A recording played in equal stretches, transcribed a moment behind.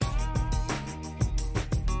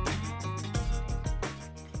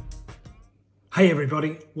Hey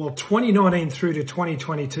everybody, well 2019 through to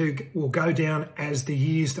 2022 will go down as the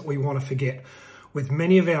years that we want to forget, with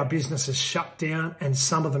many of our businesses shut down and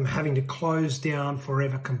some of them having to close down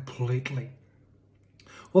forever completely.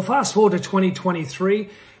 Well, fast forward to 2023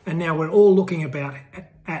 and now we're all looking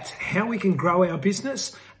at how we can grow our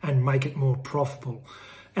business and make it more profitable.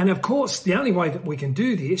 And of course, the only way that we can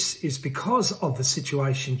do this is because of the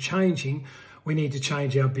situation changing, we need to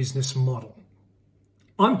change our business model.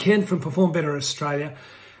 I'm Ken from Perform Better Australia,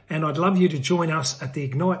 and I'd love you to join us at the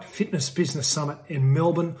Ignite Fitness Business Summit in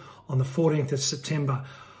Melbourne on the 14th of September.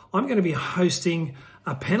 I'm going to be hosting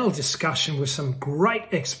a panel discussion with some great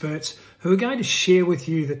experts who are going to share with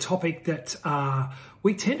you the topic that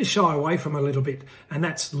we tend to shy away from a little bit, and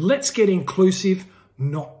that's let's get inclusive,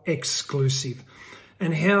 not exclusive,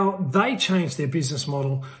 and how they change their business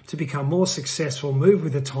model to become more successful, move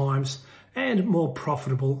with the times, and more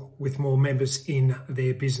profitable with more members in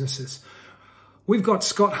their businesses. We've got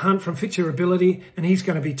Scott Hunt from Fit Your Ability, and he's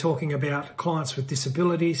going to be talking about clients with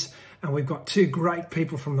disabilities. And we've got two great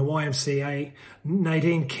people from the YMCA,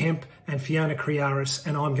 Nadine Kemp and Fiona Criaris,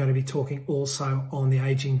 and I'm going to be talking also on the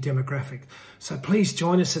ageing demographic. So please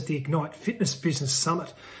join us at the Ignite Fitness Business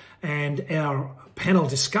Summit and our panel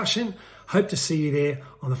discussion. Hope to see you there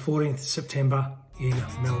on the 14th of September in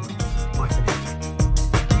Melbourne. Bye for now.